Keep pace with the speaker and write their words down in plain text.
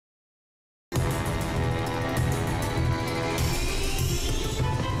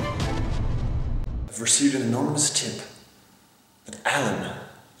I've received an anonymous tip that Alan,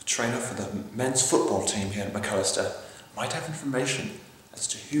 the trainer for the men's football team here at Macalester, might have information as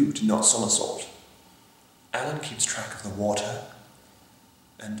to who did not somersault. Alan keeps track of the water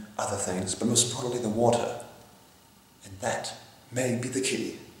and other things, but most importantly the water. And that may be the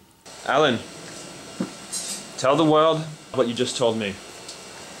key. Alan, tell the world what you just told me.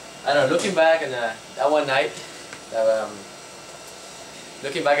 I don't know, looking back on that one night,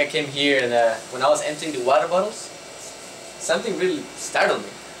 looking back I came here and when I was emptying the water bottles, something really startled me.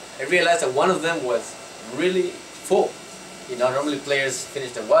 I realized that one of them was really full. You know, normally players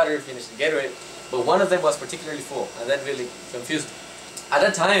finish the water, finish the Gatorade, but one of them was particularly full, and that really confused me. At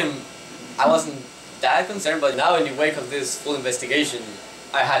that time, I wasn't that concerned, but now in the wake of this full investigation,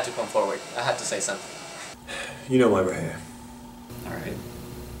 I had to come forward. I had to say something. You know why we're here. Alright.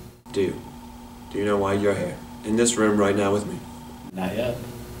 Do you? Do you know why you're here? In this room right now with me? Not yet.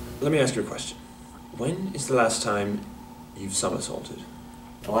 Let me ask you a question. When is the last time you've somersaulted?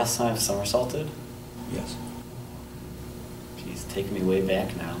 The last time I've somersaulted? Yes. He's taking me way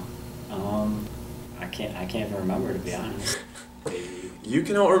back now. I can't even remember, to be honest. You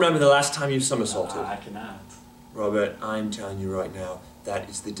cannot remember the last time you somersaulted? I cannot. Robert, I'm telling you right now, that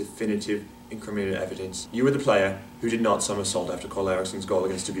is the definitive incriminating evidence. You were the player who did not somersault after Carl Eriksson's goal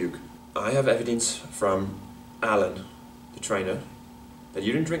against Dubuque. I have evidence from Alan, the trainer, that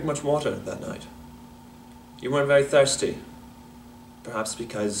you didn't drink much water that night. You weren't very thirsty. Perhaps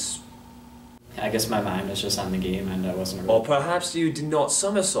because... I guess my mind was just on the game and I wasn't really... Or perhaps you did not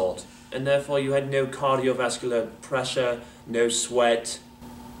somersault, and therefore you had no cardiovascular pressure, no sweat.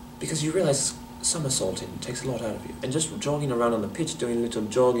 Because you realize somersaulting takes a lot out of you. And just jogging around on the pitch, doing a little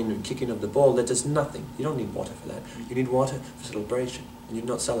jogging and kicking of the ball, that does nothing. You don't need water for that. You need water for celebration, and you do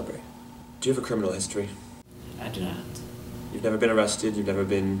not celebrate. Do you have a criminal history? I do not. You've never been arrested, you've never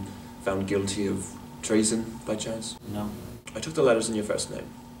been found guilty of treason, by chance? No. I took the letters in your first name,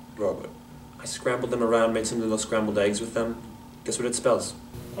 Robert. I scrambled them around, made some little scrambled eggs with them. Guess what it spells?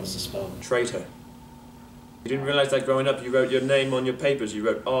 What does it spell? Traitor. You didn't realize that growing up you wrote your name on your papers. You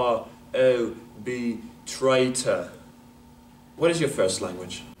wrote R-O-B, traitor. What is your first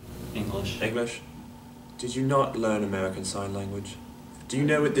language? English. English? Did you not learn American Sign Language? Do you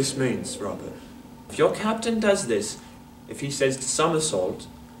know what this means, Robert? If your captain does this, if he says to somersault,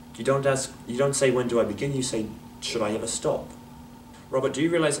 you don't say when do I begin, you say should I ever stop? Robert, do you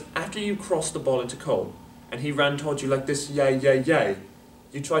realize after you crossed the ball into Cole and he ran towards you like this, yay, yay, yay,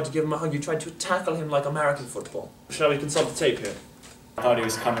 you tried to give him a hug, you tried to tackle him like American football. Shall we consult the tape here? I thought he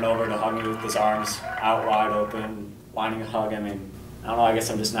was coming over to hug me with his arms out wide open, wanting a hug. I mean, I don't know, I guess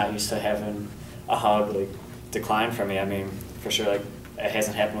I'm just not used to having a hug like decline from me. I mean, for sure, like, it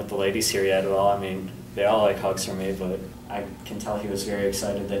hasn't happened with the ladies here yet at all. I mean, they all like hugs from me, but I can tell he was very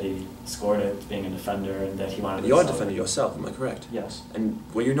excited that he scored it, being a defender, and that he wanted to You're a defender yourself, am I correct? Yes. And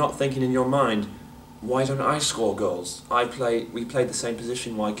were you not thinking in your mind, why don't I score goals? We play the same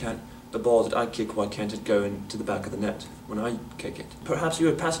position, why can't the ball that I kick, why can't it go into the back of the net when I kick it? Perhaps you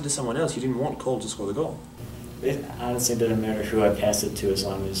would pass it to someone else, you didn't want Cole to score the goal. It honestly didn't matter who I passed it to as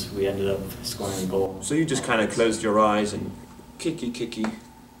long as we ended up scoring a goal. So you just kind of closed your eyes and kicky,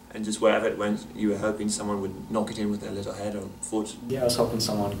 and just wherever it went, you were hoping someone would knock it in with their little head or foot? Yeah, I was hoping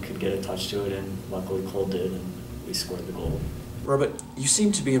someone could get a touch to it, and luckily Cole did, and we scored the goal. Robert, you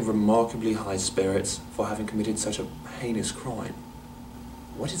seem to be in remarkably high spirits for having committed such a heinous crime.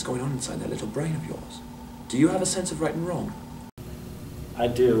 What is going on inside that little brain of yours? Do you have a sense of right and wrong? I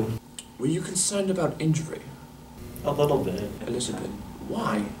do. Were you concerned about injury? A little bit. A little bit.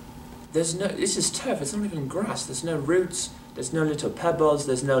 Why? This is turf, it's not even grass, there's no roots, there's no little pebbles,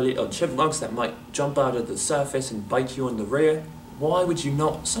 there's no little chipmunks that might jump out of the surface and bite you in the rear. Why would you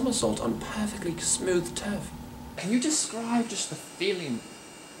not somersault on perfectly smooth turf? Can you describe just the feeling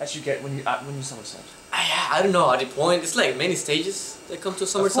that you get when you somersault? I don't know, at the point, it's like many stages that come to a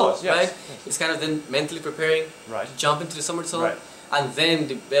somersault, course, yes. right? Yes. It's kind of then mentally preparing Right. to jump into the somersault. Right. And then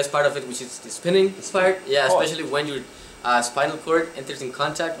the best part of it, which is the spinning part, yeah, especially when your spinal cord enters in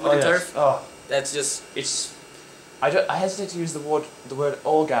contact with the turf. Oh, That's just... I hesitate to use the word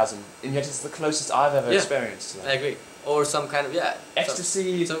orgasm, and yet it's the closest I've ever experienced to that. I agree. Or some kind of,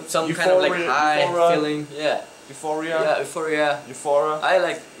 Ecstasy, some kind of like high feeling, Euphoria. Yeah, euphoria. Euphoria. I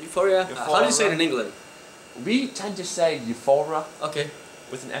like euphoria. How do you say it in England? We tend to say euphoria Okay.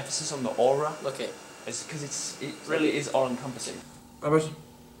 with an emphasis on the aura. Okay. It's because it really is all-encompassing. Robert,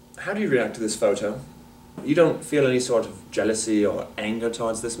 how do you react to this photo? You don't feel any sort of jealousy or anger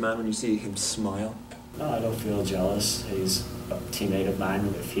towards this man when you see him smile? No, I don't feel jealous. He's a teammate of mine.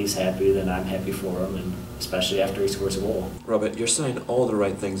 If he's happy, then I'm happy for him, and especially after he scores a goal. Robert, you're saying all the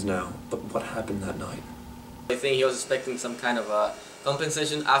right things now, but what happened that night? I think he was expecting some kind of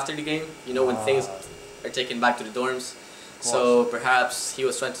compensation after the game, you know, when things are taken back to the dorms. So perhaps he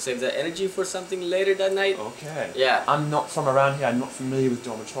was trying to save that energy for something later that night. Okay. Yeah. I'm not from around here. I'm not familiar with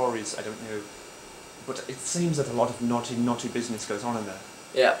dormitories. I don't know. But it seems that a lot of naughty business goes on in there.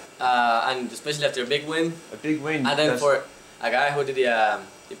 Yeah. And especially after a big win. A big win. And then for a guy who did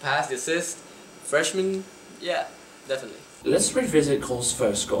the pass, the assist, freshman, yeah, definitely. Let's revisit Cole's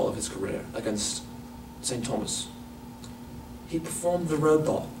first goal of his career against St. Thomas. He performed the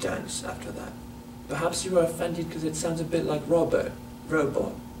robot dance after that. Perhaps you were offended because it sounds a bit like Robert.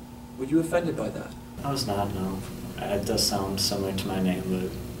 Robot. Were you offended by that? I was not, no. It does sound similar to my name,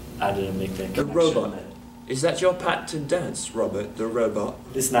 but I didn't make that The connection. robot. Is that your patented dance, Robert, the robot?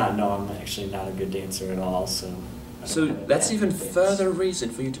 It's not, no, I'm actually not a good dancer at all, so... I So don't have a that's patented even dance. further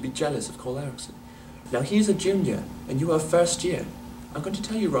reason for you to be jealous of Cole Erickson. Now he's a junior, and you are first year. I'm going to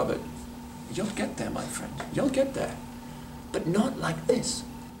tell you, Robert, you'll get there, my friend. You'll get there. But not like this.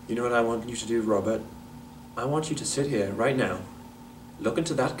 You know what I want you to do, Robert? I want you to sit here right now, look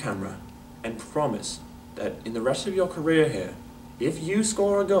into that camera, and promise that in the rest of your career here, if you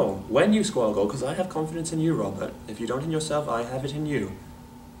score a goal, when you score a goal, because I have confidence in you, Robert, if you don't in yourself, I have it in you,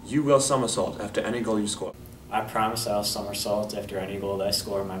 you will somersault after any goal you score. I promise I'll somersault after any goal that I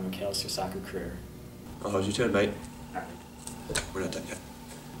score in my Macalester soccer career. Oh, how's your turn, mate? We're not done yet.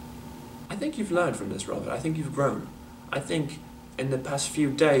 I think you've learned from this, Robert. I think you've grown. I think in the past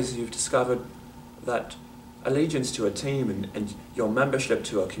few days you've discovered that allegiance to a team and your membership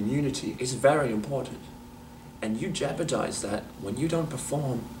to a community is very important. And you jeopardize that when you don't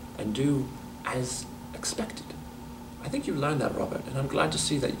perform and do as expected. I think you've learned that, Robert, and I'm glad to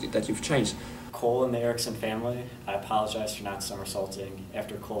see that you've changed. Cole and the Erickson family, I apologize for not somersaulting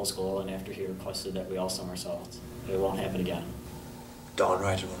after Cole's goal and after he requested that we all somersault. It won't happen again. Darn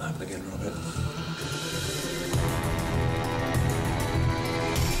right it won't happen again, Robert.